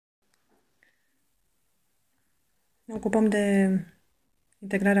Ne ocupăm de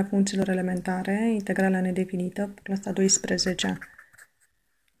integrarea funcțiilor elementare, integrala nedefinită, clasa 12,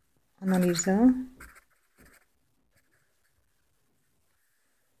 analiză.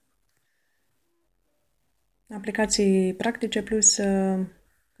 Aplicații practice plus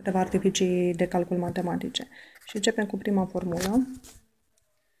câteva artificii de calcul matematice. Și începem cu prima formulă.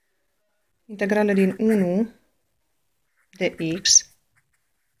 Integrale din 1 de x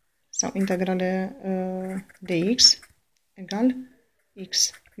sau integrale de x egal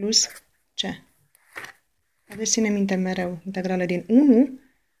x plus c. Haideți ține minte mereu, integrale din 1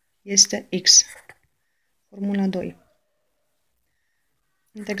 este x. Formula 2.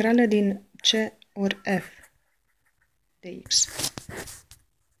 Integrale din c ori f de x.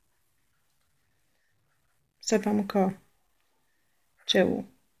 Observăm că c-ul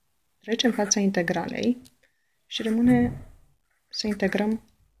trece în fața integralei și rămâne să integrăm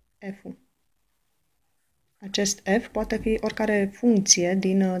f-ul. Acest f poate fi oricare funcție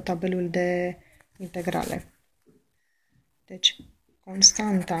din tabelul de integrale. Deci,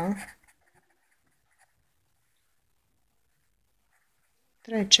 constanta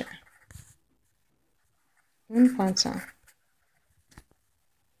trece în fața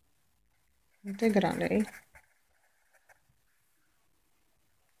integralei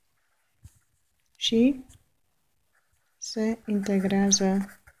și se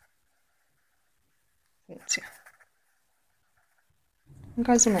integrează funcția. În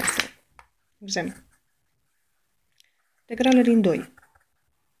cazul nostru, exemplu, integrală din 2.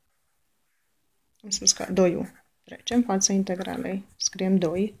 Am spus că 2-ul trece în fața integralei, scriem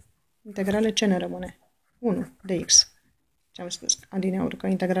 2, integrale ce ne rămâne? 1 de x. Ce am spus? Adineauri că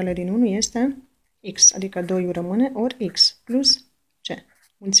integrale din 1 este x, adică 2-ul rămâne ori x plus c.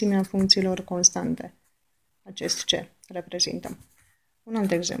 Mulțimea funcțiilor constante. Acest c reprezintă. Un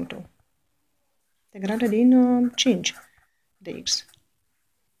alt exemplu. Integrale din 5 de x.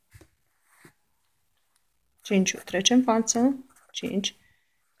 5 trece în față, 5.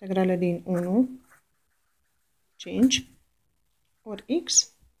 Integrale din 1, 5, ori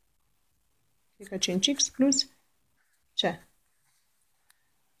x, adică 5x plus c.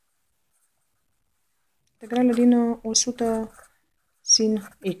 Integrale din 100 sin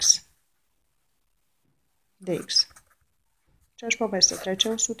x de x. Aceeași poveste, trece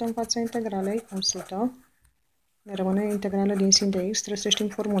 100 în fața integralei, 100, ne rămâne integrală din sin de x, trebuie să știm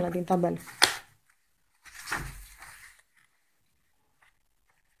formula din tabel.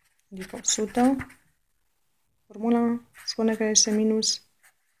 Adică 100, formula spune că este minus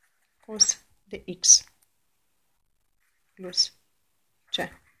cos de x plus c.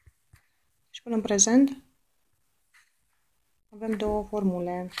 Și până în prezent avem două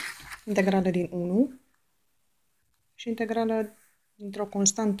formule, integrală din 1 și integrală dintr-o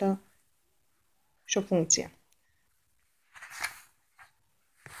constantă și o funcție.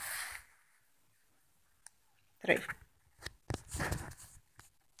 Trei.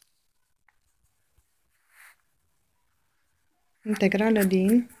 Integrală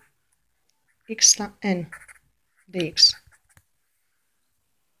din x la n de x.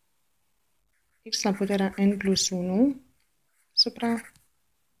 X la puterea n plus 1 supra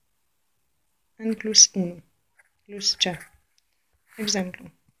n plus 1 plus c.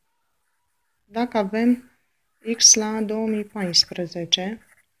 Exemplu. Dacă avem x la 2014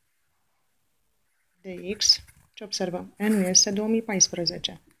 de x, ce observăm? n este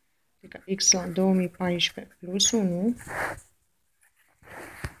 2014. Adică x la 2014 plus 1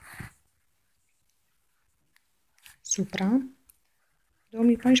 supra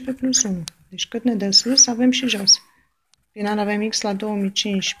 2014 plus 1. Deci cât ne dă sus, avem și jos. Final avem x la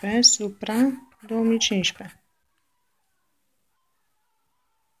 2015 supra 2015.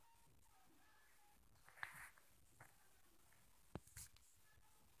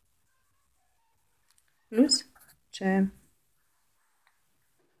 Plus c.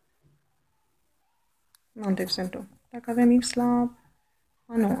 Un alt exemplu. Dacă avem x la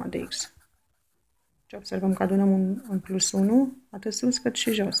a 9 de x. Ce observăm că adunăm un plus 1, atât sus cât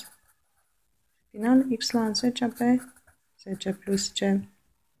și jos. Final, x la 10 pe 10 plus c.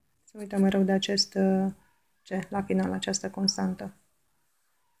 Să uităm mereu de acest c la final, această constantă.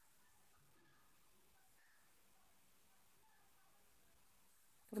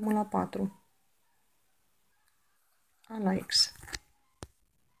 Formula 4. A la x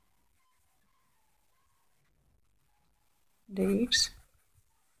de x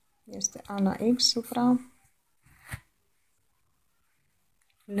este a la x supra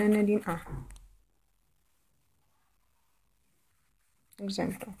ln din a.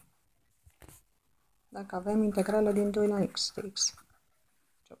 Exemplu. Dacă avem integrală din 2 la x de x,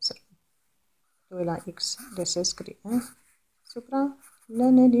 ce observăm? 2 la x de se scrie supra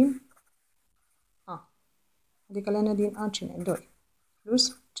ln din a. Adică ln din a cine? 2. Plus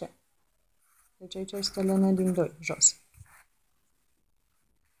c. Deci aici este ln din 2, jos.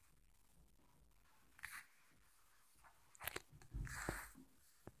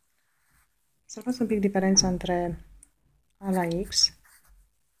 Observați un pic diferența între a la x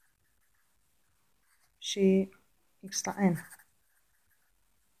și x la n.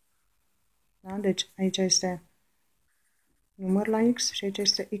 Da? Deci aici este număr la x și aici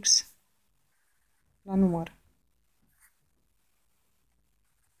este x la număr.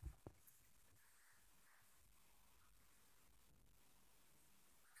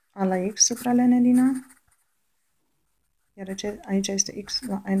 A la x supra ln din a, iar aici este x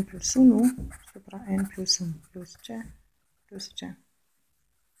la n plus 1 supra n plus 1 plus c.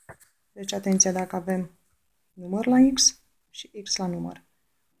 Deci atenție dacă avem număr la x și x la număr.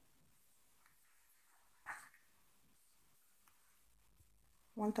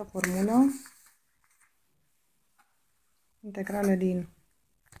 O altă formulă, integrale din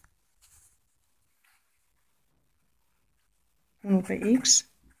 1 pe x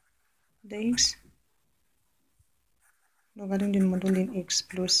dx logaritm din modul din x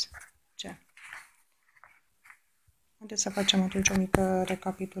plus c. Haideți să facem atunci o mică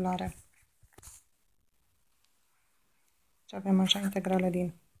recapitulare. Și avem așa integrale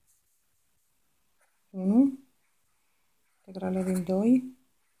din 1, integrale din 2,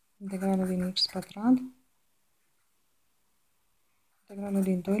 integrale din x pătrat, integrale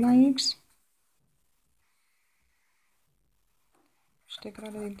din 2 la x și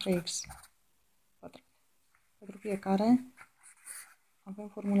integrale din 3x pătrat. Pentru fiecare avem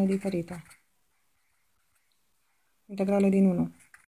formule diferite. Integrale din 1.